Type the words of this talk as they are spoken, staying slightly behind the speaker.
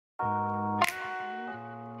Hey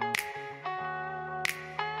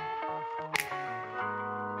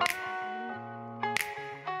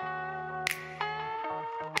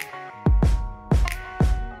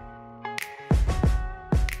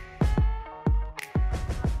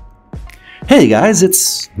guys,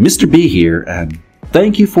 it's Mr. B here, and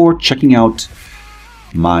thank you for checking out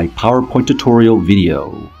my PowerPoint tutorial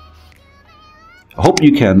video. I hope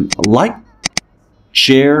you can like,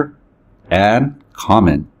 share, and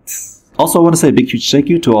comment. Also, I want to say a big huge thank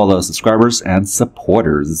you to all the subscribers and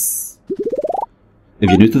supporters. If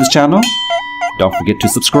you're new to this channel, don't forget to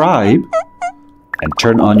subscribe and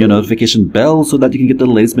turn on your notification bell so that you can get the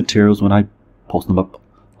latest materials when I post them up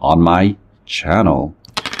on my channel.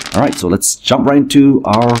 Alright, so let's jump right into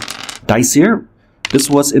our dice here. This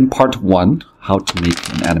was in part 1, how to make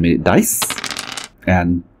an animated dice.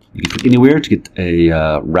 And you can click anywhere to get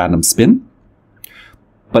a random spin.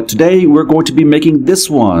 But today we're going to be making this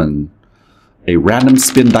one, a random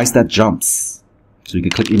spin dice that jumps. So you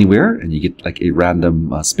can click anywhere and you get like a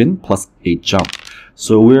random spin plus a jump.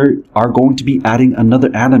 So we are going to be adding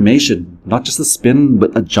another animation, not just a spin,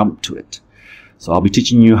 but a jump to it. So I'll be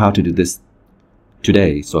teaching you how to do this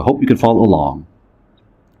today, so I hope you can follow along.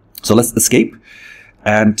 So let's escape,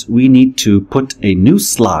 and we need to put a new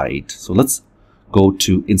slide. So let's go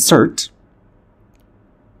to Insert.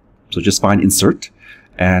 So just find Insert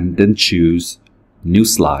and then choose New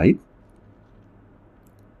Slide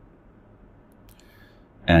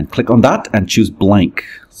and click on that and choose Blank.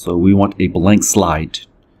 So we want a blank slide.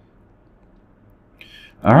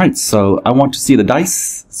 Alright, so I want to see the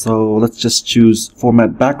dice, so let's just choose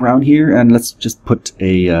Format Background here, and let's just put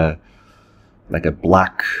a like a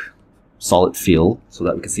black solid fill so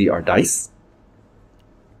that we can see our dice.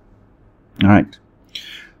 Alright,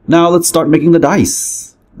 now let's start making the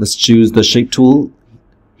dice. Let's choose the Shape tool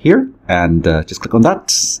here, and just click on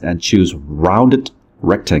that, and choose Rounded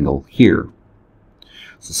Rectangle here.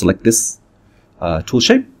 So select this tool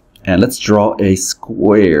shape, and let's draw a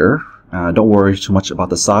square. Don't worry too much about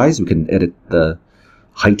the size. We can edit the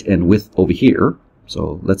height and width over here.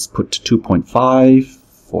 So let's put 2.5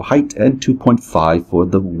 for height and 2.5 for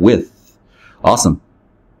the width. Awesome.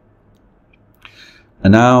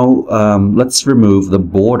 And now let's remove the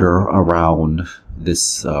border around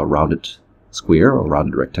this rounded square or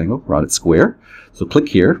rounded rectangle, rounded square. So click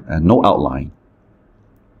here and no outline.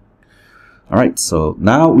 Alright, so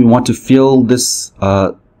now we want to fill this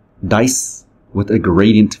dice with a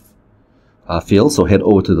gradient fill. So head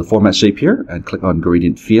over to the format shape here and click on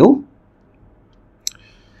gradient fill,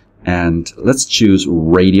 and let's choose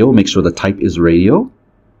radio. Make sure the type is radio.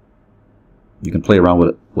 You can play around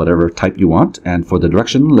with whatever type you want, and for the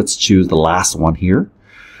direction, let's choose the last one here.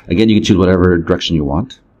 Again, you can choose whatever direction you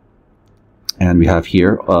want. And we have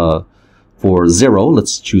here for 0,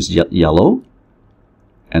 let's choose yellow,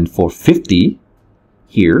 and for 50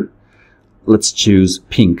 here, let's choose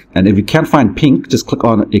pink. And if you can't find pink, just click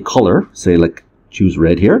on a color, say like choose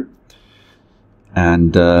red here,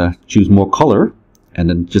 and choose more color, and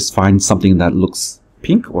then just find something that looks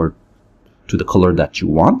pink or to the color that you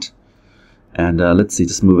want. And let's see,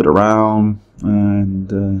 just move it around,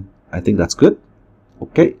 and I think that's good.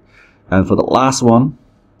 Okay, and for the last one,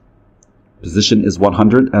 position is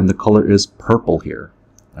 100 and the color is purple here.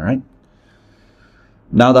 All right.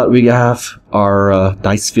 Now that we have our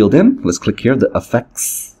dice filled in, let's click here, the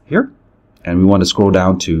effects here, and we want to scroll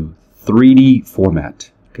down to 3D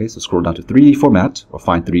format. Okay, so scroll down to 3D format, or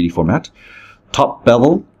find 3D format, top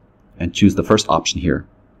bevel, and choose the first option here.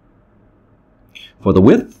 For the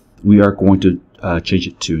width, we are going to change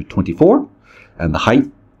it to 24, and the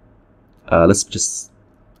height, let's just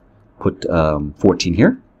put 14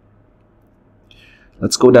 here.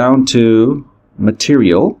 Let's go down to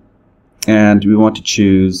material, and we want to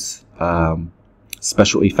choose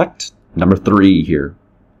special effect number 3 here,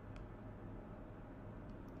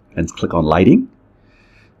 and click on lighting,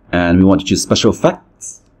 and we want to choose special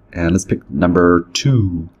effects, and let's pick number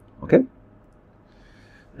 2. Okay,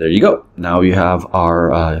 there you go. Now you have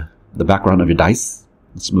our the background of your dice.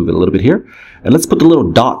 Let's move it a little bit here, and let's put the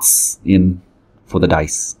little dots in for the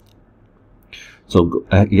dice. So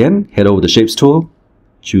again, head over to the Shapes tool,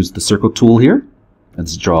 choose the Circle tool here, and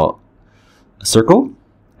let's draw a circle,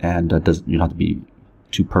 and you don't have to be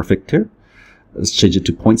too perfect here. Let's change it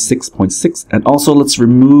to 0.6, 0.6, and also let's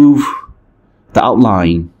remove the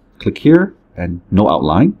outline. Click here and no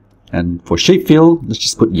outline. And for shape fill, let's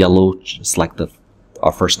just put yellow, just like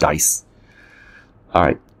our first dice. All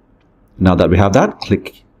right. Now that we have that,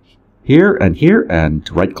 click here,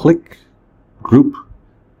 and right click, group,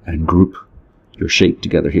 and group your shape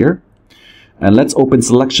together here. And let's open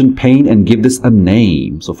selection pane and give this a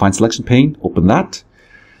name. So find selection pane, open that,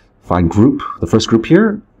 find group, the first group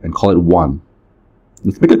here, and call it 1.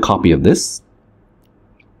 Let's make a copy of this.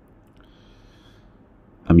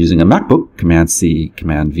 I'm using a MacBook, Command-C,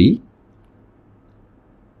 Command-V.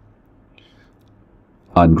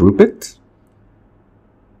 Ungroup it.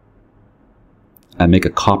 And make a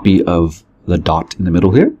copy of the dot in the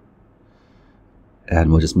middle here.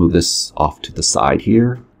 And we'll just move this off to the side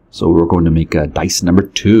here. So we're going to make a dice number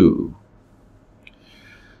 2.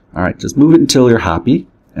 All right, just move it until you're happy.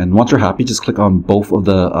 And once you're happy, just click on both of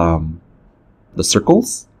the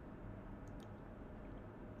circles.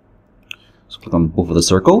 So click on both of the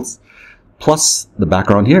circles, plus the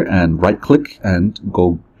background here, and right click and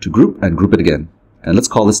go to group and group it again. And let's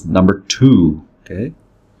call this number 2, okay?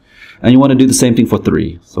 And you want to do the same thing for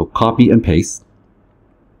 3. So copy and paste.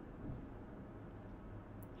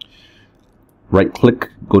 Right click,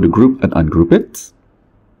 go to group and ungroup it.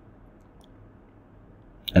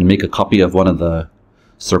 And make a copy of one of the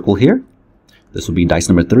circle here. This will be dice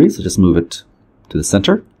number 3, so just move it to the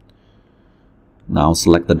center. Now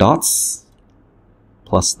select the dots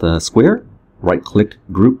plus the square, right click,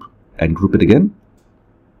 group, and group it again.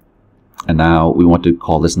 And now we want to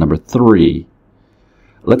call this number 3.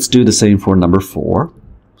 Let's do the same for number 4.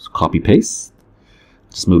 So copy paste,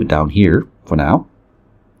 just move it down here for now,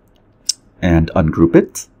 and ungroup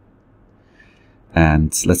it.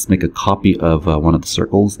 And let's make a copy of one of the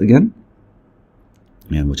circles again.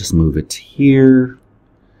 And we'll just move it here.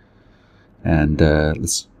 And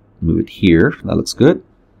let's move it here. That looks good.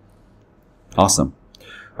 Awesome.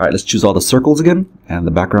 All right, let's choose all the circles again and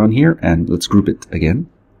the background here. And let's group it again.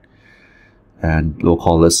 And we'll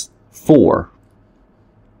call this 4.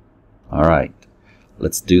 All right.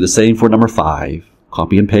 Let's do the same for number 5.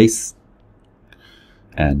 Copy and paste.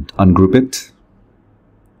 And ungroup it.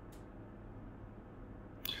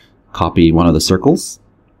 Copy one of the circles.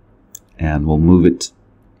 And we'll move it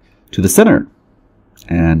to the center.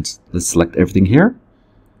 And let's select everything here.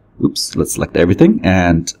 Oops, let's select everything.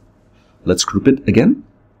 And let's group it again.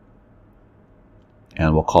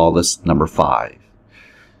 And we'll call this number 5.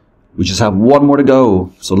 We just have one more to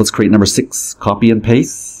go. So let's create number 6. Copy and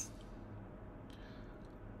paste.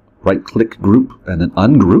 Right click, group, and then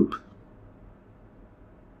ungroup.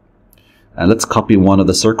 And let's copy one of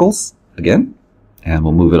the circles again. And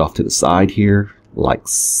we'll move it off to the side here, like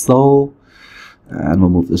so. And we'll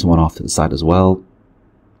move this one off to the side as well.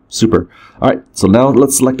 Super. All right, so now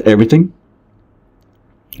let's select everything,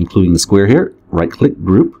 including the square here. Right click,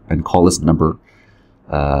 group, and call this number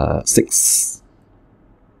 6.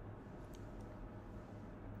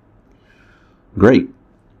 Great.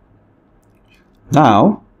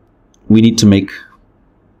 Now we need to make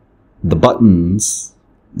the buttons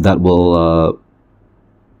that will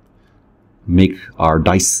make our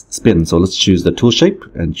dice spin. So let's choose the tool shape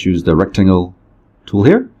and choose the rectangle tool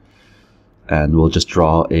here. And we'll just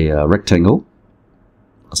draw a rectangle,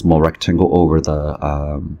 a small rectangle over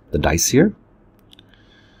the dice here.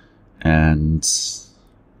 And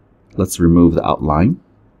let's remove the outline.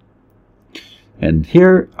 And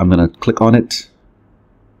here I'm going to click on it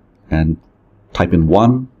and type in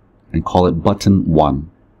 1 and call it button 1.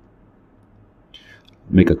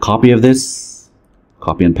 Make a copy of this,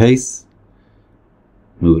 copy and paste,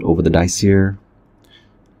 move it over the dice here,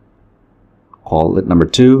 call it number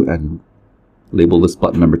 2, and label this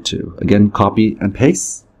button number 2. Again, copy and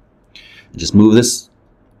paste. And just move this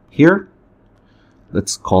here.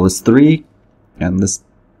 Let's call this 3, and let's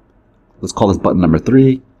call this button number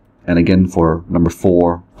 3. And again for number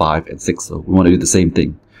 4, 5, and 6. So we want to do the same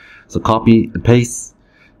thing. So copy and paste.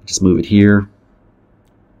 Just move it here.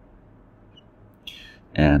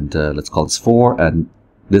 And let's call this 4, and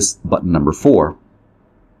this button number 4.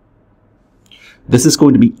 This is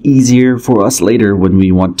going to be easier for us later when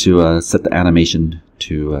we want to set the animation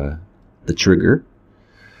to the trigger.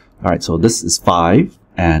 All right, so this is 5,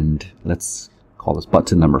 and let's call this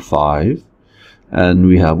button number 5. And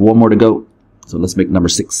we have one more to go. So let's make number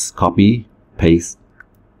 6. Copy, paste,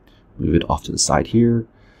 move it off to the side here.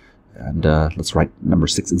 And let's write number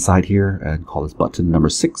 6 inside here and call this button number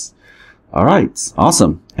 6. All right,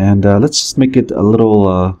 awesome. And let's just make it a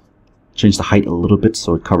little, change the height a little bit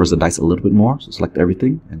so it covers the dice a little bit more. So select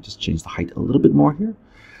everything and just change the height a little bit more here.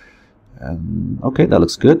 And okay, that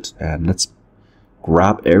looks good. And let's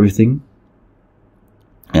grab everything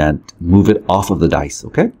and move it off of the dice,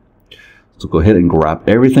 okay? So go ahead and grab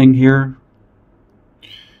everything here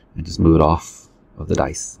and just move it off of the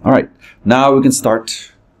dice. All right, now we can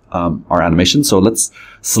start our animation. So let's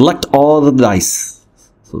select all of the dice.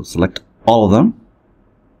 So select all of them.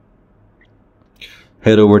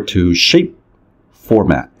 Head over to Shape,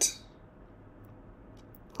 Format.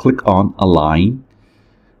 Click on Align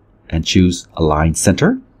and choose Align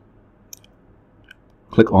Center.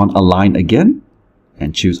 Click on Align again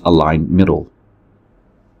and choose Align Middle.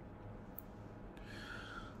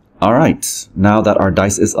 Alright, now that our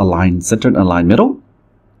dice is aligned center and aligned middle,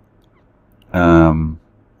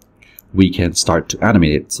 we can start to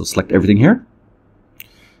animate it. So select everything here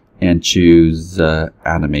and choose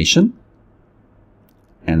Animation,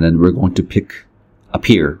 and then we're going to pick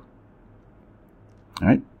Appear.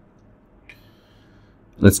 Alright,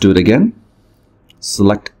 let's do it again.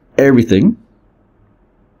 Select everything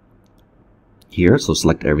here, so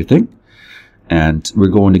select everything, and we're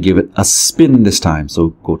going to give it a spin this time.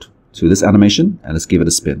 So go to this animation and let's give it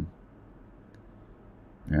a spin.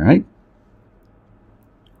 Alright,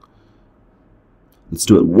 let's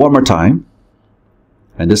do it one more time,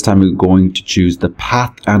 and this time we're going to choose the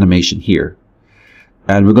path animation here,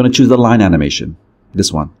 and we're going to choose the line animation,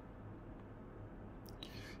 this one.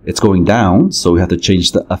 It's going down, so we have to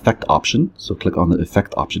change the effect option. So click on the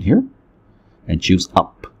effect option here and choose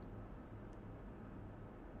up.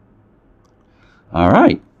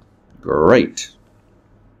 Alright, great.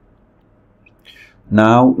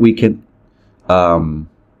 Now we can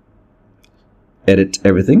edit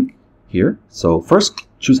everything here. So first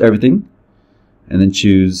choose everything and then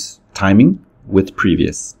choose timing with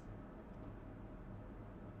previous.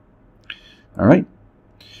 Alright,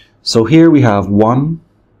 so here we have 1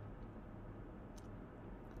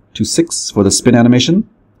 to 6 for the spin animation.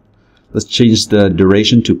 Let's change the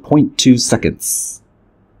duration to 0.2 seconds.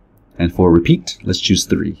 And for repeat, let's choose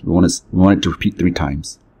 3. We want it to repeat 3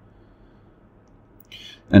 times.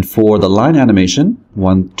 And for the line animation,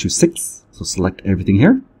 1 to 6, so select everything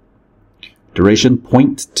here. Duration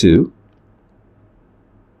 0.2.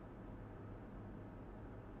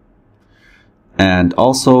 And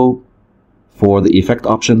also for the effect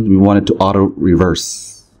option, we want it to auto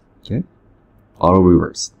reverse. Okay, auto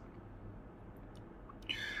reverse.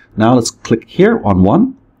 Now let's click here on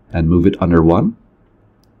 1 and move it under 1.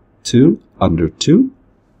 2 under 2.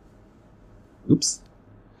 Oops.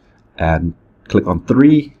 And click on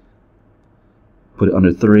 3. Put it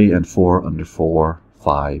under 3, and 4 under 4,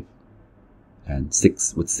 5, and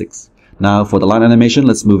 6 with 6. Now for the line animation,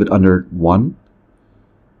 let's move it under 1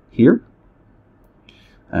 here.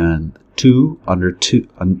 And 2 under 2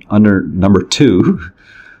 under number 2,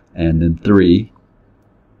 and then 3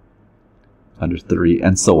 under 3,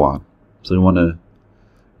 and so on. So we want to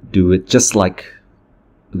do it just like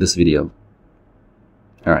this video.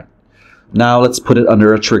 Alright, now let's put it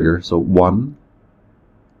under a trigger. So 1,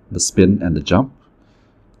 the spin and the jump,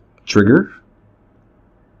 trigger,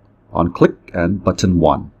 on click, and button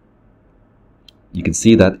 1. You can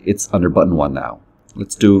see that it's under button 1 now.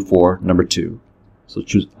 Let's do for number 2. So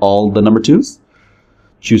choose all the number 2s,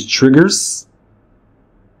 choose triggers,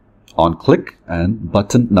 on click, and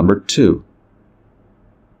button number 2.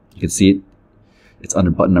 You can see it's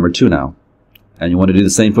under button number 2 now. And you want to do the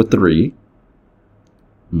same for 3.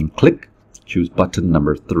 And click, choose button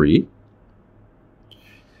number 3.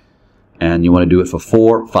 And you want to do it for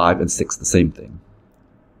 4, 5, and 6, the same thing.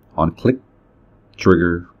 On click,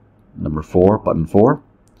 trigger number 4, button 4,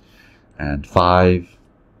 and 5,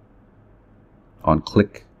 on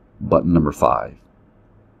click, button number 5,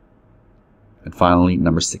 and finally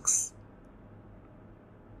number 6.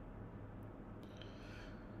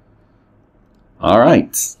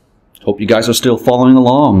 Alright, hope you guys are still following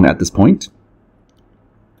along at this point.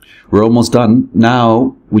 We're almost done.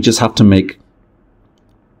 Now we just have to make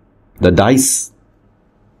the dice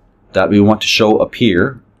that we want to show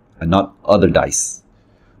appear and not other dice.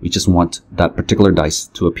 We just want that particular dice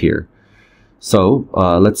to appear. So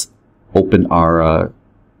let's open our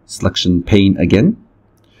selection pane again.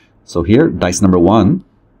 So here, dice number 1,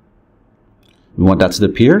 we want that to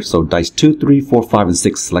appear. So dice 2, 3, 4, 5, and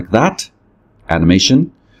 6, select that.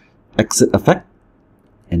 Animation, exit effect,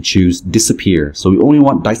 and choose disappear. So we only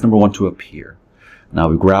want dice number 1 to appear. Now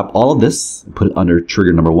we grab all of this and put it under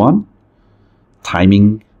trigger number 1,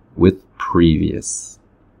 timing with previous.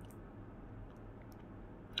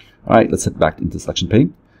 Alright, let's head back into the selection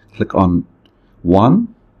pane. Click on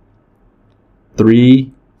 1,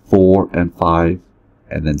 3, 4, and 5,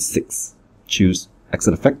 and then 6. Choose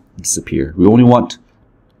exit effect, disappear. We only want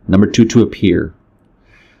number 2 to appear.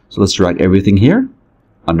 So let's drag everything here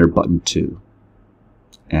under button 2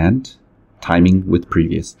 and timing with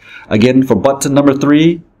previous. Again, for button number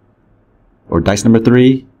 3 or dice number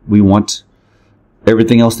 3, we want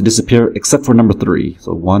everything else to disappear except for number 3.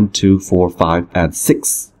 So 1, 2, 4, 5, and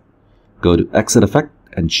 6. Go to exit effect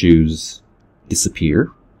and choose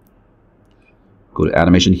disappear. Go to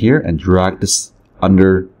animation here and drag this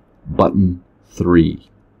under button 3.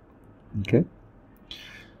 Okay.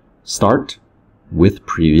 Start with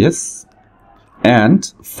previous.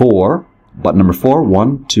 And for button number 4,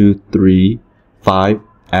 1, 2, 3, 5,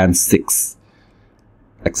 and 6.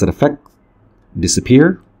 Exit effect,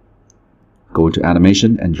 disappear, go into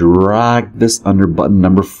animation, and drag this under button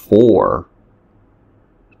number 4.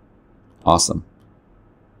 Awesome.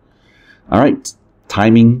 Alright,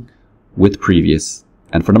 timing with previous.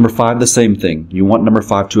 And for number 5, the same thing. You want number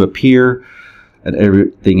 5 to appear and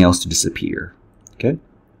everything else to disappear. Okay?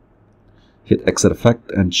 Hit exit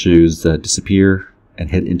effect and choose disappear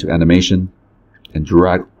and head into animation and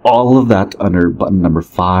drag all of that under button number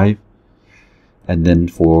 5. And then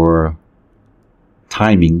for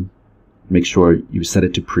timing, make sure you set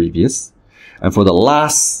it to previous. And for the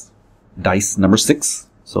last dice, number 6,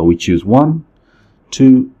 so we choose 1,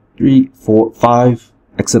 2, 3, 4, 5,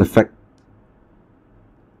 exit effect,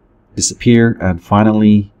 disappear, and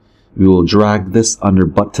finally we will drag this under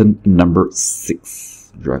button number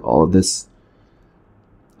 6. Drag all of this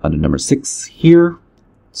under number 6 here.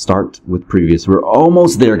 Start with previous. We're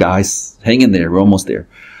almost there, guys. Hang in there. We're almost there.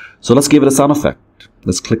 So let's give it a sound effect.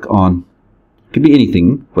 Let's click on, could be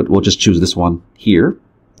anything, but we'll just choose this one here.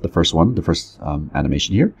 The first one, the first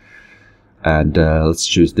animation here. And let's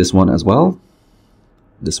choose this one as well.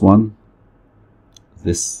 This one,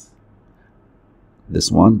 this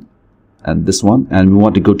one, and this one. And we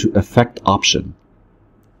want to go to effect option.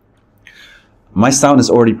 My sound is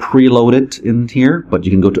already preloaded in here, but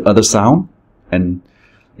you can go to other sound and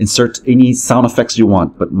insert any sound effects you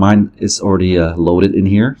want, but mine is already loaded in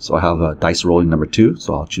here. So I have a dice rolling number 2,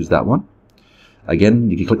 so I'll choose that one. Again,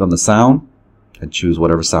 you can click on the sound and choose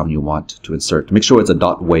whatever sound you want to insert. Make sure it's a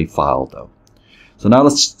 .wav file though. So now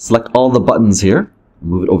let's select all the buttons here,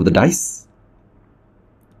 move it over the dice,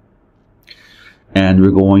 and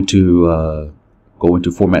we're going to go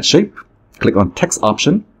into format shape, click on text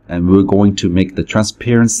option, and we're going to make the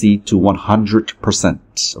transparency to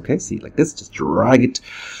 100%. Okay, see, like this, just drag it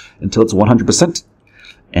until it's 100%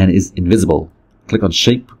 and is invisible. Click on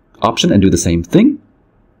shape option and do the same thing.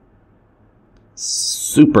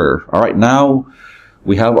 Super. All right, now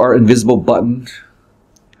we have our invisible button,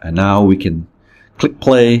 and now we can click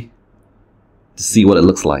play to see what it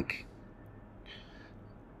looks like.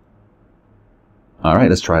 All right,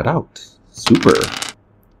 let's try it out. Super.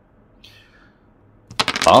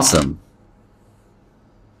 Awesome.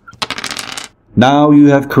 Now you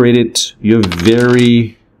have created your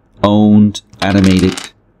very own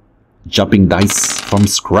animated jumping dice from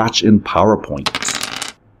scratch in PowerPoint.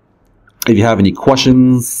 If you have any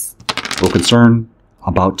questions or concern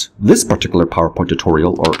about this particular PowerPoint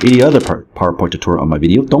tutorial or any other PowerPoint tutorial on my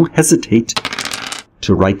video, don't hesitate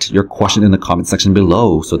to write your question in the comment section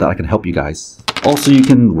below so that I can help you guys. Also, you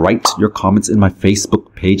can write your comments in my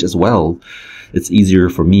Facebook page as well. It's easier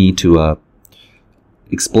for me to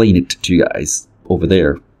explain it to you guys over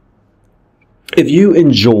there. If you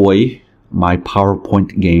enjoy my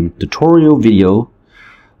PowerPoint game tutorial video,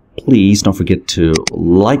 please don't forget to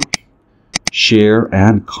like, share,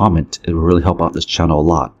 and comment. It will really help out this channel a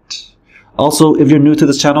lot. Also, if you're new to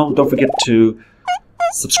this channel, don't forget to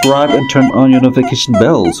subscribe and turn on your notification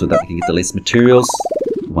bell so that you can get the latest materials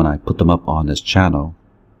when I put them up on this channel.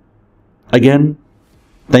 Again,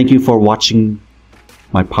 thank you for watching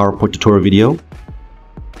my PowerPoint tutorial video.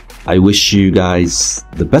 I wish you guys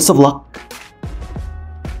the best of luck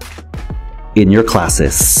in your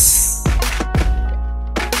classes.